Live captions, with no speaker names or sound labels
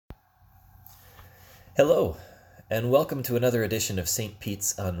Hello, and welcome to another edition of St.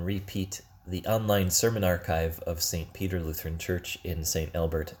 Pete's on Repeat, the online sermon archive of St. Peter Lutheran Church in St.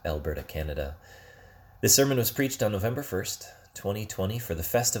 Albert, Alberta, Canada. This sermon was preached on November 1st, 2020, for the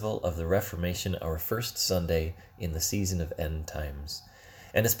Festival of the Reformation, our first Sunday in the season of end times.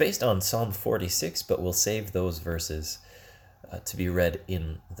 And it's based on Psalm 46, but we'll save those verses to be read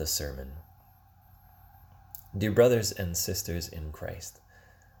in the sermon. Dear brothers and sisters in Christ,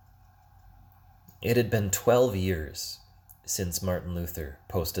 it had been 12 years since Martin Luther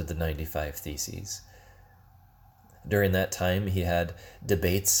posted the 95 Theses. During that time, he had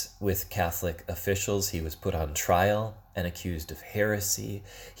debates with Catholic officials. He was put on trial and accused of heresy.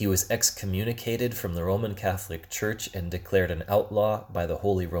 He was excommunicated from the Roman Catholic Church and declared an outlaw by the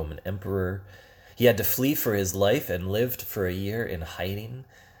Holy Roman Emperor. He had to flee for his life and lived for a year in hiding.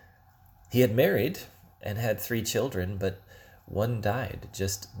 He had married and had 3 children, but one died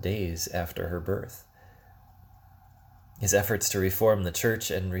just days after her birth. His efforts to reform the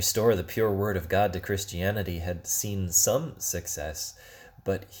church and restore the pure word of God to Christianity had seen some success,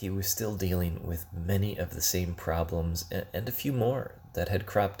 but he was still dealing with many of the same problems and a few more that had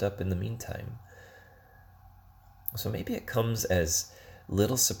cropped up in the meantime. So maybe it comes as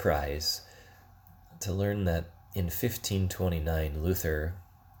little surprise to learn that in 1529 Luther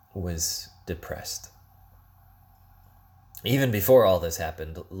was depressed. Even before all this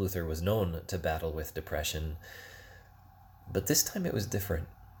happened, Luther was known to battle with depression, but this time it was different.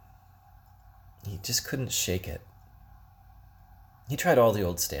 He just couldn't shake it. He tried all the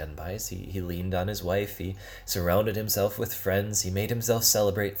old standbys. He leaned on his wife. He surrounded himself with friends. He made himself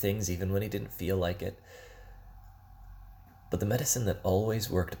celebrate things even when he didn't feel like it. But the medicine that always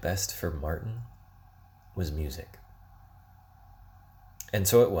worked best for Martin was music. And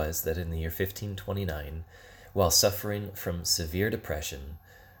so it was that in the year 1529, while suffering from severe depression,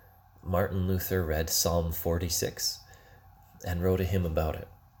 Martin Luther read Psalm 46 and wrote a hymn about it.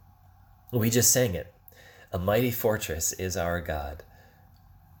 We just sang it. A mighty fortress is our God.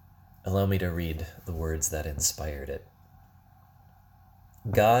 Allow me to read the words that inspired it.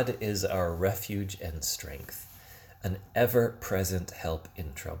 God is our refuge and strength, an ever-present help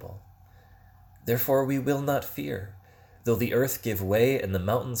in trouble. Therefore we will not fear, though the earth give way and the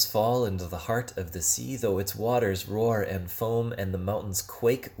mountains fall into the heart of the sea, though its waters roar and foam and the mountains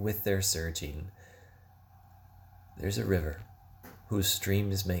quake with their surging. There's a river whose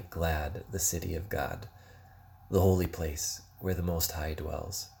streams make glad the city of God, the holy place where the Most High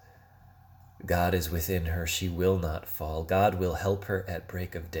dwells. God is within her, she will not fall. God will help her at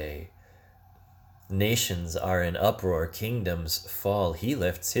break of day. Nations are in uproar, kingdoms fall. He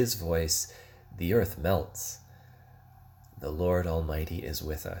lifts his voice, the earth melts. The Lord Almighty is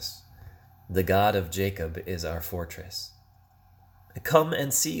with us. The God of Jacob is our fortress. Come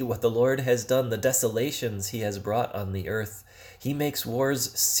and see what the Lord has done, the desolations he has brought on the earth. He makes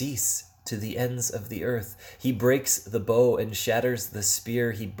wars cease to the ends of the earth. He breaks the bow and shatters the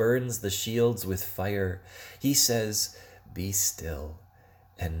spear. He burns the shields with fire. He says, "Be still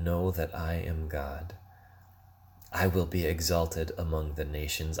and know that I am God. I will be exalted among the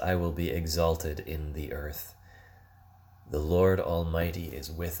nations. I will be exalted in the earth. The Lord Almighty is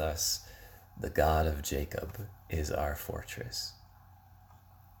with us. The God of Jacob is our fortress."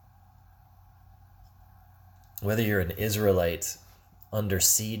 Whether you're an Israelite under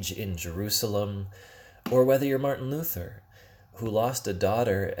siege in Jerusalem, or whether you're Martin Luther, who lost a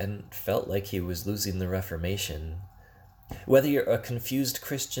daughter and felt like he was losing the Reformation, whether you're a confused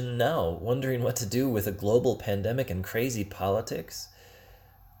Christian now, wondering what to do with a global pandemic and crazy politics,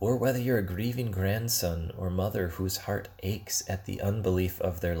 or whether you're a grieving grandson or mother whose heart aches at the unbelief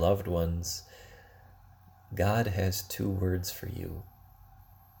of their loved ones, God has 2 words for you.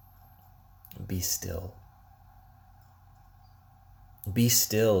 Be still. Be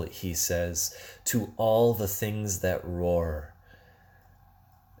still, he says, to all the things that roar.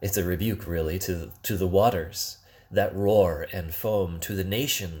 It's a rebuke, really, to the waters that roar and foam, to the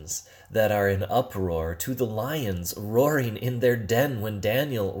nations that are in uproar, to the lions roaring in their den when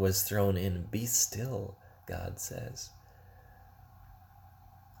Daniel was thrown in. Be still, God says.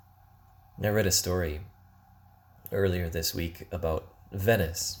 I read a story earlier this week about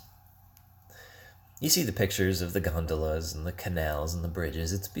Venice. You see the pictures of the gondolas and the canals and the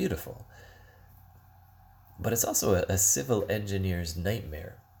bridges. It's beautiful. But it's also a civil engineer's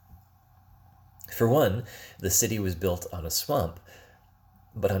nightmare. For one, the city was built on a swamp,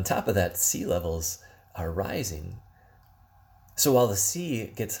 but on top of that, sea levels are rising. So while the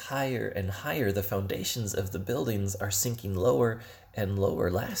sea gets higher and higher, the foundations of the buildings are sinking lower and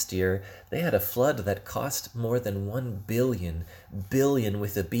lower. Last year, they had a flood that cost more than 1 billion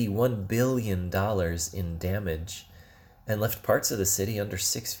with a B, $1 billion in damage, and left parts of the city under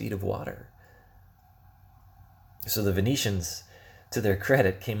 6 feet of water. So the Venetians, to their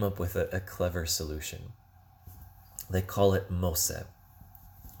credit, came up with a clever solution. They call it Mose,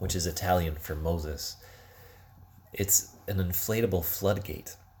 which is Italian for Moses. It's an inflatable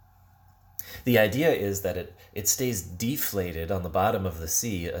floodgate. The idea is that it stays deflated on the bottom of the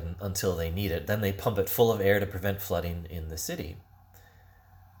sea until they need it. Then they pump it full of air to prevent flooding in the city.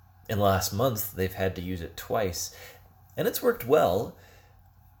 In the last month, they've had to use it twice, and it's worked well,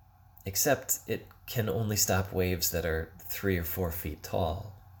 except it can only stop waves that are 3 or 4 feet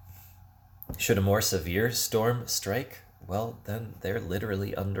tall. Should a more severe storm strike, well, then they're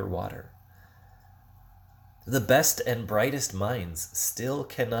literally underwater. The best and brightest minds still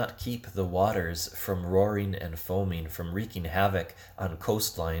cannot keep the waters from roaring and foaming, from wreaking havoc on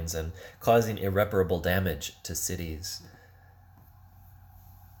coastlines and causing irreparable damage to cities.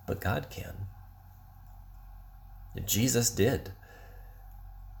 But God can. Jesus did.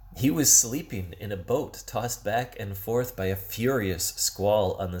 He was sleeping in a boat tossed back and forth by a furious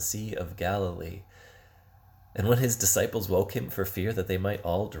squall on the Sea of Galilee. And when his disciples woke him for fear that they might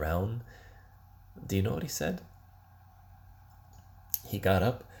all drown, do you know what he said? He got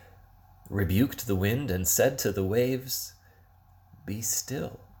up, rebuked the wind, and said to the waves, "Be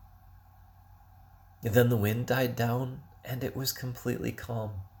still." Then the wind died down, and it was completely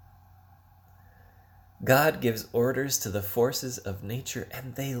calm. God gives orders to the forces of nature,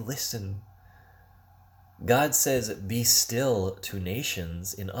 and they listen. God says, "Be still," to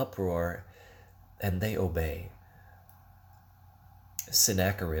nations in uproar, and they obey.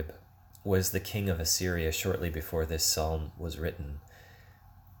 Sennacherib was the king of Assyria shortly before this psalm was written.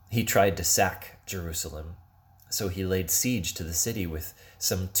 He tried to sack Jerusalem, so he laid siege to the city with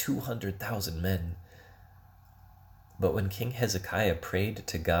some 200,000 men. But when King Hezekiah prayed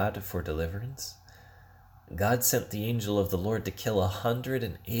to God for deliverance, God sent the angel of the Lord to kill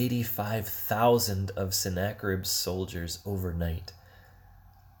 185,000 of Sennacherib's soldiers overnight.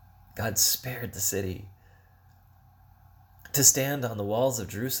 God spared the city. To stand on the walls of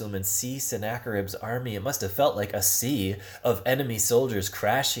Jerusalem and see Sennacherib's army, it must have felt like a sea of enemy soldiers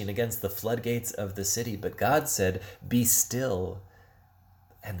crashing against the floodgates of the city. But God said, "Be still,"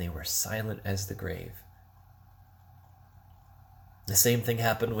 and they were silent as the grave. The same thing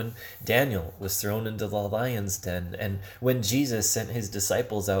happened when Daniel was thrown into the lion's den, and when Jesus sent his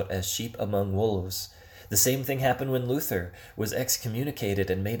disciples out as sheep among wolves. The same thing happened when Luther was excommunicated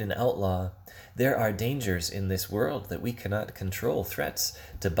and made an outlaw. There are dangers in this world that we cannot control, threats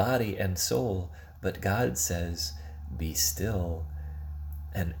to body and soul, but God says, "Be still,"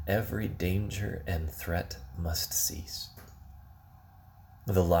 and every danger and threat must cease.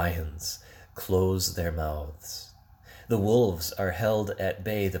 The lions close their mouths. The wolves are held at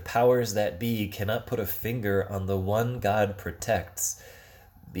bay. The powers that be cannot put a finger on the one God protects,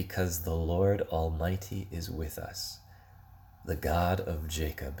 because the Lord Almighty is with us. The God of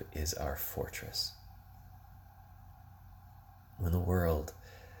Jacob is our fortress. When the world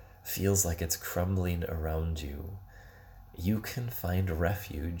feels like it's crumbling around you, you can find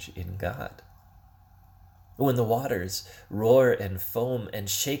refuge in God. When the waters roar and foam and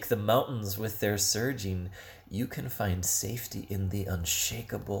shake the mountains with their surging, you can find safety in the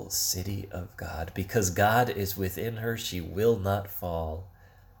unshakable city of God. Because God is within her, she will not fall.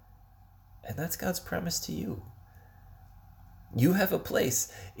 And that's God's promise to you. You have a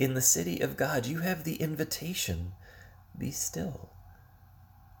place in the city of God. You have the invitation. Be still.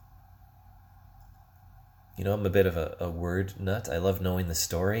 You know, I'm a bit of a word nut. I love knowing the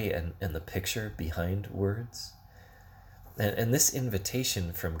story and the picture behind words. And this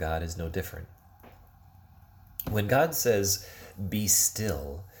invitation from God is no different. When God says, "Be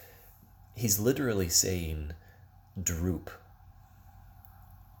still," he's literally saying, "Droop."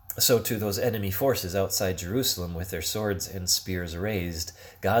 So to those enemy forces outside Jerusalem with their swords and spears raised,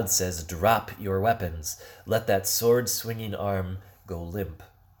 God says, "Drop your weapons. Let that sword-swinging arm go limp."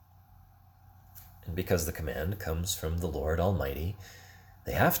 And because the command comes from the Lord Almighty,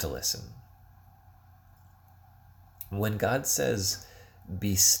 they have to listen. When God says,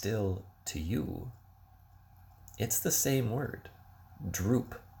 "Be still," to you, it's the same word,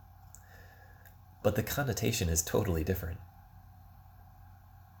 droop. But the connotation is totally different.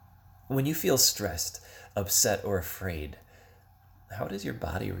 When you feel stressed, upset, or afraid, how does your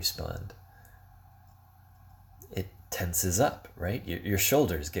body respond? It tenses up, right? Your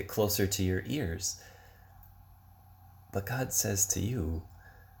shoulders get closer to your ears. But God says to you,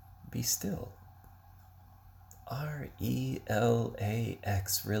 be still. RELAX,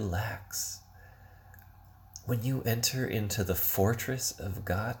 relax. When you enter into the fortress of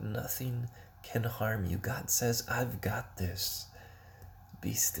God, nothing can harm you. God says, I've got this.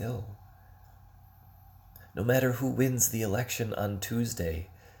 Be still. No matter who wins the election on Tuesday,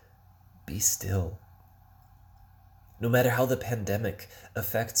 be still. No matter how the pandemic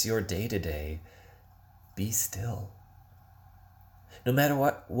affects your day-to-day, be still. No matter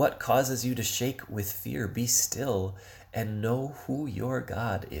what causes you to shake with fear, be still and know who your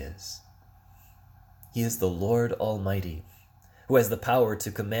God is. He is the Lord Almighty, who has the power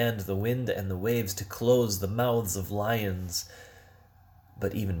to command the wind and the waves, to close the mouths of lions.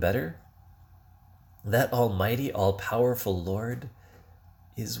 But even better, that almighty, all-powerful Lord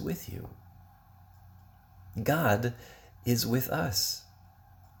is with you. God is with us.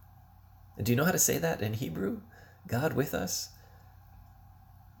 Do you know how to say that in Hebrew? God with us?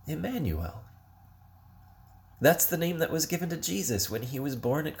 Emmanuel. That's the name that was given to Jesus when he was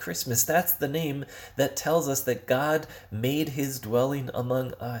born at Christmas. That's the name that tells us that God made his dwelling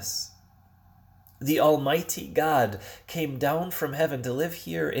among us. The Almighty God came down from heaven to live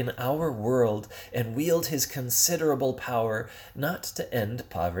here in our world and wield his considerable power not to end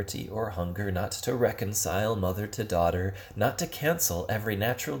poverty or hunger, not to reconcile mother to daughter, not to cancel every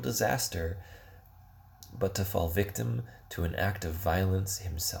natural disaster, but to fall victim to an act of violence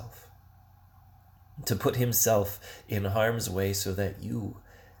himself. To put himself in harm's way so that you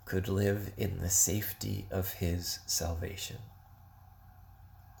could live in the safety of his salvation.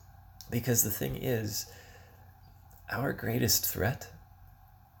 Because the thing is, our greatest threat,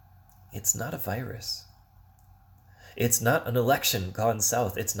 it's not a virus. It's not an election gone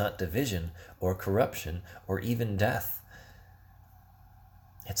south. It's not division or corruption or even death.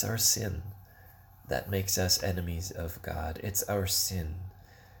 It's our sin that makes us enemies of God. It's our sin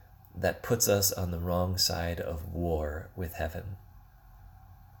that puts us on the wrong side of war with heaven.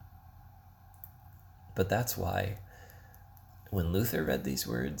 But that's why, when Luther read these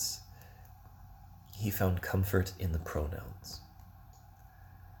words, he found comfort in the pronouns.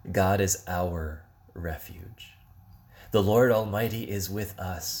 God is our refuge. The Lord Almighty is with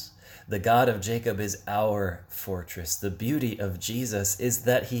us. The God of Jacob is our fortress. The beauty of Jesus is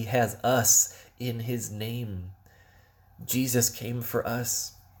that he has us in his name. Jesus came for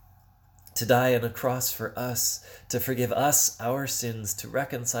us, to die on a cross for us, to forgive us our sins, to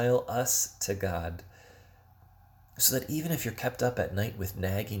reconcile us to God. So that even if you're kept up at night with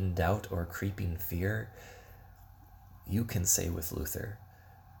nagging doubt or creeping fear, you can say with Luther,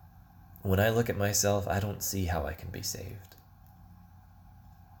 when I look at myself, I don't see how I can be saved.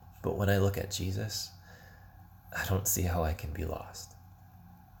 But when I look at Jesus, I don't see how I can be lost.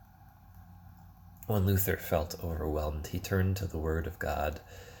 When Luther felt overwhelmed, he turned to the Word of God,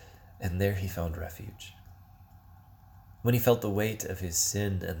 and there he found refuge. When he felt the weight of his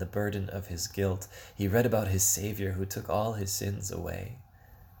sin and the burden of his guilt, he read about his Savior who took all his sins away.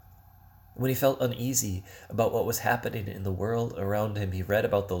 When he felt uneasy about what was happening in the world around him, he read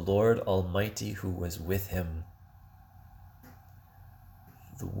about the Lord Almighty who was with him.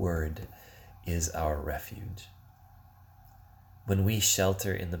 The Word is our refuge. When we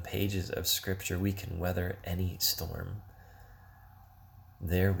shelter in the pages of Scripture, we can weather any storm.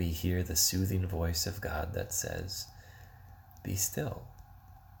 There we hear the soothing voice of God that says, be still.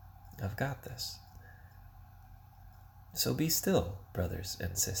 I've got this. So be still, brothers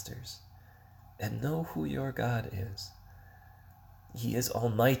and sisters, and know who your God is. He is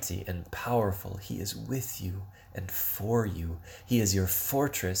almighty and powerful. He is with you and for you. He is your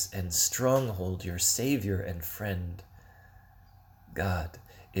fortress and stronghold, your Savior and friend. God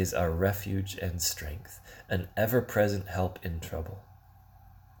is our refuge and strength, an ever-present help in trouble.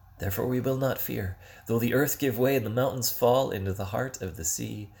 Therefore we will not fear, though the earth give way and the mountains fall into the heart of the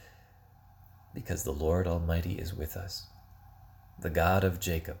sea, because the Lord Almighty is with us. The God of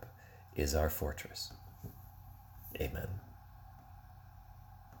Jacob is our fortress.